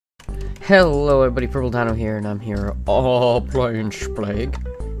Hello everybody, Purple Dino here, and I'm here all playing SPLEGG.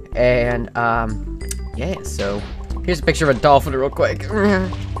 And, yeah, so, here's a picture of a dolphin real quick.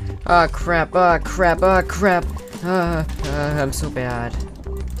 Crap, crap. I'm so bad.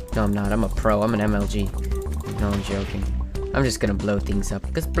 No, I'm not, I'm a pro, I'm an MLG. No, I'm joking. I'm just gonna blow things up,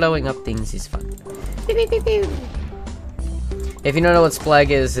 because blowing up things is fun. Pew, pew, pew, pew. If you don't know what SPLEGG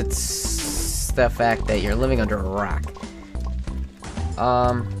is, it's the fact that you're living under a rock.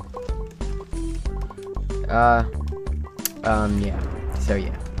 Yeah. So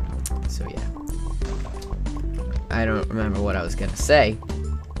yeah. I don't remember what I was gonna say.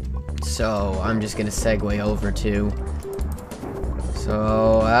 So, I'm just gonna segue over to...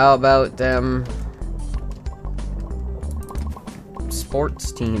 So, how about them...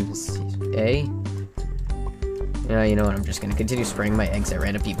 sports teams, eh? Yeah, you know what, I'm just gonna continue spraying my eggs at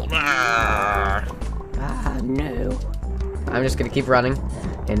random people. No. I'm just gonna keep running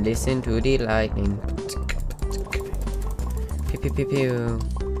and listen to the lightning. Pew pew pew pew.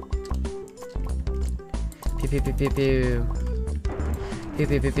 Pew pew pew pew pew. Pew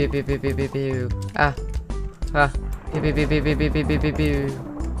pew pew pew pew pew pew pew pew. Ah. Pew pew pew pew pew pew pew pew pew pew.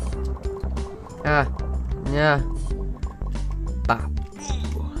 Yeah. Bop.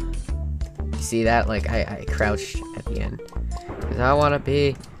 You see that? Like I crouched at the end. Cause I wanna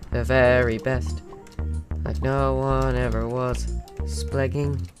be the very best. Like no one ever was.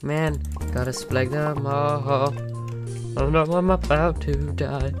 Splegging, man, gotta spleg them all. I know I'm about to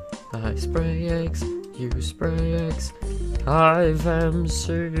die. I spray eggs, you spray eggs. I've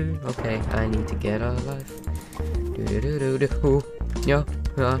MC. Okay, I need to get a life. Do. Yeah.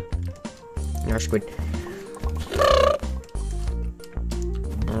 Squid.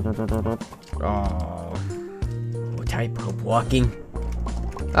 Oh, what type of walking?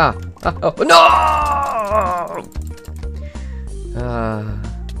 Oh, no!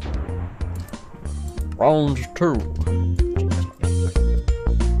 Round 2.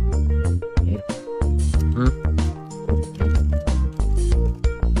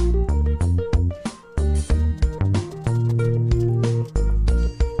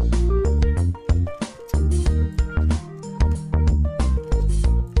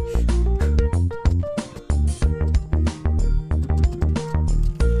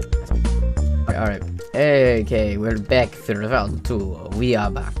 Alright. Okay, we're back for round 2. We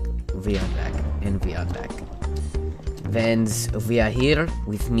are back. And we are back. Then we are here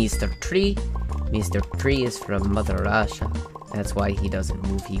with Mr. Tree. Mr. Tree is from Mother Russia. That's why he doesn't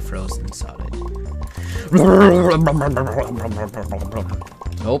move, he frozen solid.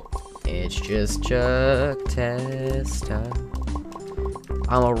 Nope. It's just Chuck Testa.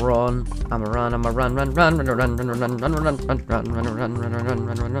 I'ma run.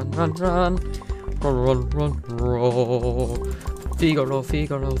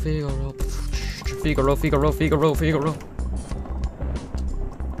 Figaro.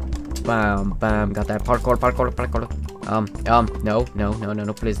 Bam. Got that parkour. No,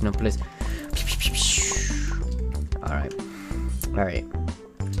 please. Alright.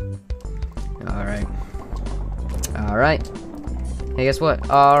 Hey, guess what?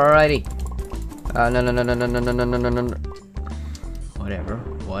 Alrighty. No. Whatever.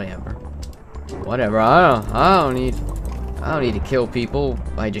 I don't need to kill people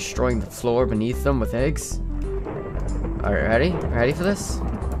by destroying the floor beneath them with eggs. Alright, ready? Ready for this?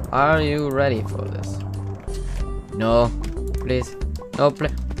 Are you ready for this? No, please. No,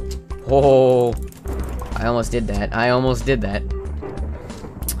 please. Oh, I almost did that.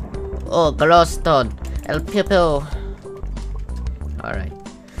 Oh, glowstone. El Pew. Alright.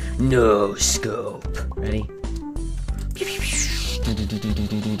 No scope. Ready?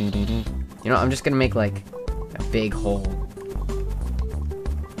 You know, I'm just gonna make like a big hole.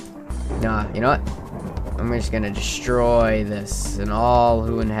 Nah, you know what? I'm just gonna destroy this and all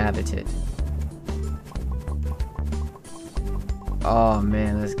who inhabit it. Oh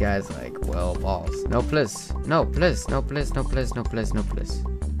man, this guy's like, well, balls. No, please. No.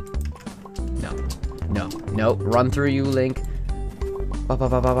 Run through you, Link.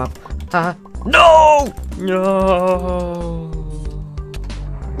 No!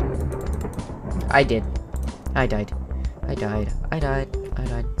 I died.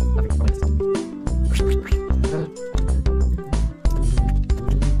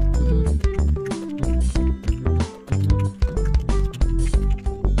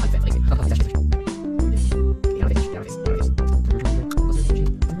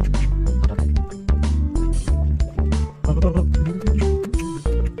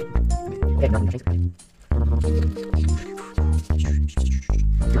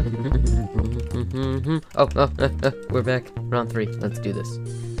 Oh, we're back. Round 3. Let's do this.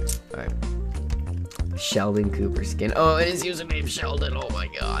 Alright. Sheldon Cooper skin. Oh, it is username Sheldon. Oh my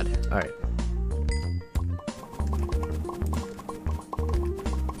god. Alright.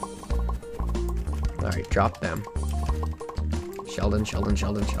 Alright, drop them. Sheldon.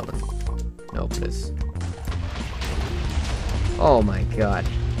 Nope, it is. Oh my god.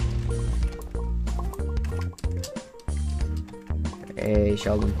 Hey,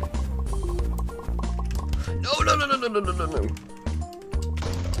 Sheldon. No.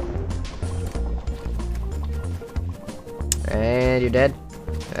 And you're dead.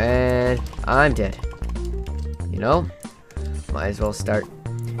 And I'm dead. You know? Might as well start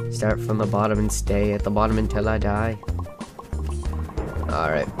from the bottom and stay at the bottom until I die.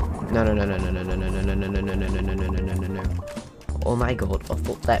 Alright. No. Oh my god, I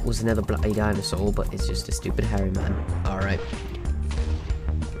thought that was another bloody dinosaur, but it's just a stupid hairy man. Alright.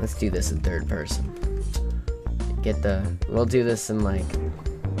 Let's do this in third person. We'll do this in like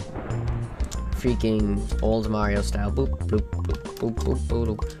freaking old Mario style. Boop boop boop boop boop boop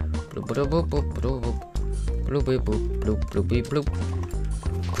boop boop boop boop boop boop boop boop.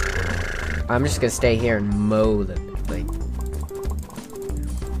 I'm just gonna stay here and mow the thing.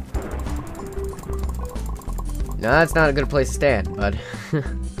 No, that's not a good place to stand, bud.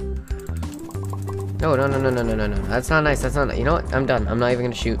 No. That's not nice. That's not. You know what? I'm done. I'm not even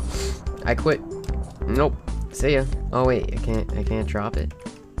gonna shoot. I quit. Nope. See ya. Oh wait, I can't drop it.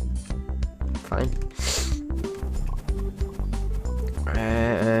 Fine.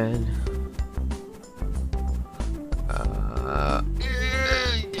 And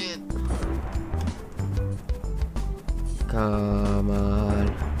come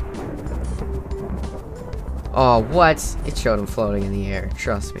on. Oh, what? It showed him floating in the air.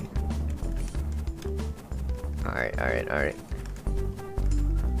 Trust me. Alright.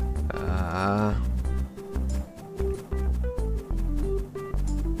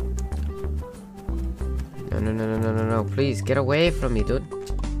 No. Please, get away from me, dude.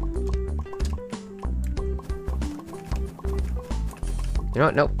 You know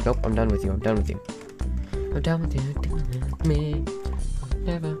what? Nope. I'm done with you. I'm done with you. Me.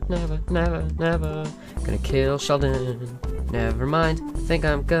 Never. Gonna kill Sheldon. Never mind. I think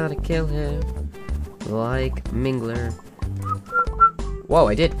I'm gonna kill him. Like Mingler. Whoa,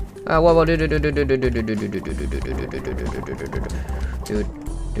 I did. Whoa, dude.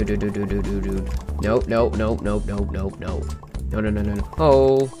 No.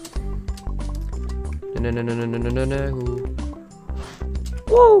 Oh. No.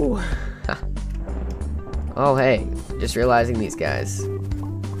 Whoa. Oh, hey. Just realizing these guys.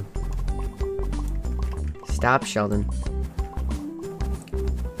 Stop, Sheldon.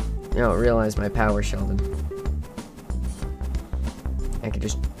 You don't realize my power, Sheldon. I could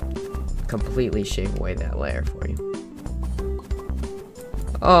just completely shave away that layer for you.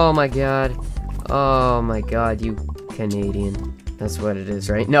 Oh my god. Oh my god, you Canadian. That's what it is,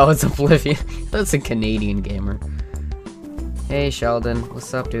 right? No, it's Oblivion. That's a Canadian gamer. Hey, Sheldon.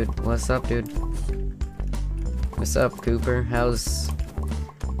 What's up, dude? What's up, Cooper? How's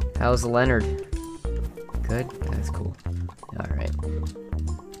Leonard? Good? That's cool. Alright.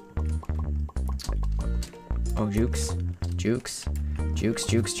 Oh, Jukes.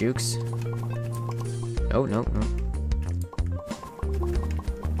 No.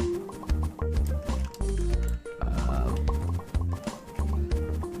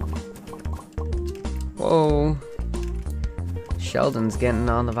 Whoa. Sheldon's getting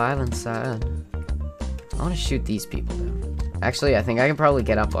on the violent side. I want to shoot these people down. Actually, I think I can probably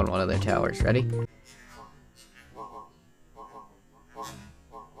get up on one of their towers. Ready?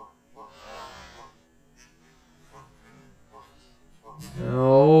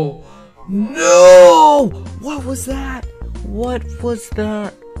 No! What was that?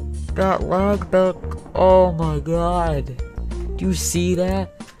 That lag back. Oh my god. Do you see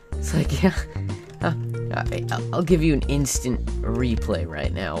that? It's like, yeah. I'll give you an instant replay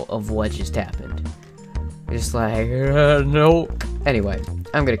right now of what just happened. Just like, no. Anyway,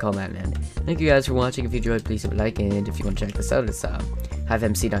 I'm gonna call that an end. Thank you guys for watching. If you enjoyed, please leave a like, and if you want to check this out, it's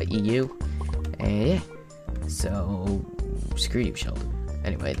hivemc.eu. And yeah, so screw you, Sheldon.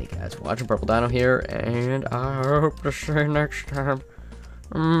 Anyway, thank you guys for watching. Purple Dino here, and I hope to see you next time.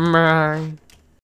 Bye.